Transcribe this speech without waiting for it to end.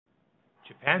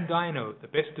Japan Dyno, the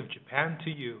best of Japan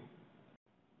to you.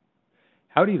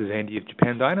 Howdy, this is Andy of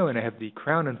Japan Dyno, and I have the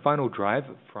crown and final drive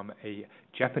from a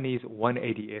Japanese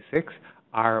 180SX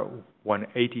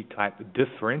R180 type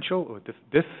differential, or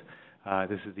Diff.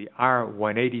 This is the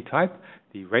R180 type.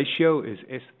 The ratio is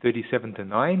S13 to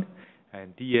 9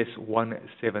 and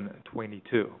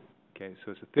DS1722. Okay,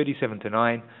 so it's a 37 to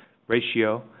 9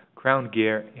 ratio, crown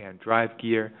gear and drive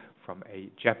gear from a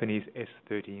Japanese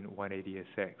S13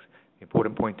 180SX. The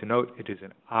important point to note, it is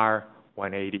an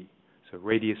R180. So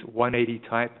radius 180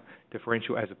 type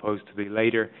differential as opposed to the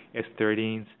later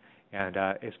S13s and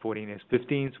S14,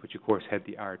 S15s, which of course had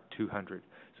the R200.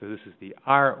 So this is the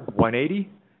R180,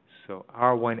 so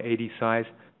R180 size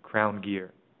crown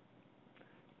gear.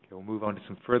 Okay, we'll move on to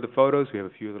some further photos. We have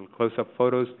a few little close-up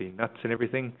photos. The nuts and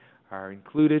everything are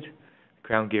included. The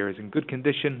crown gear is in good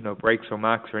condition, no breaks or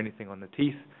marks or anything on the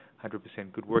teeth,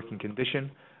 100% good working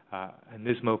condition. A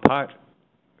Nismo part,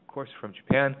 of course, from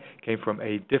Japan, came from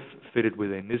a Diff fitted with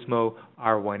a Nismo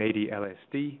R180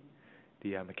 LSD,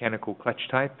 the mechanical clutch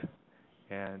type,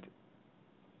 and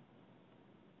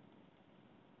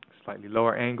slightly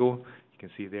lower angle. You can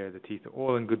see there the teeth are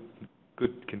all in good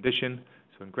condition,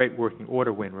 so in great working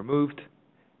order when removed,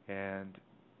 and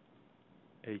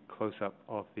a close-up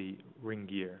of the ring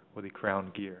gear, or the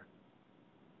crown gear.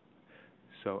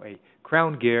 So a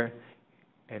crown gear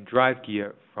and drive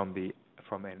gear from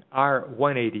an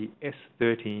R180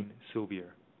 S13 Sylvia.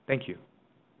 Thank you.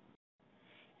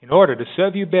 In order to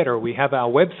serve you better, we have our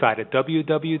website at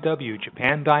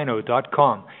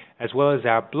www.japandyno.com, as well as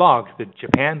our blog, the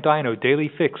Japan Dyno Daily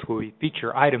Fix, where we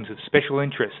feature items of special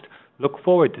interest. Look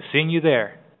forward to seeing you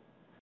there.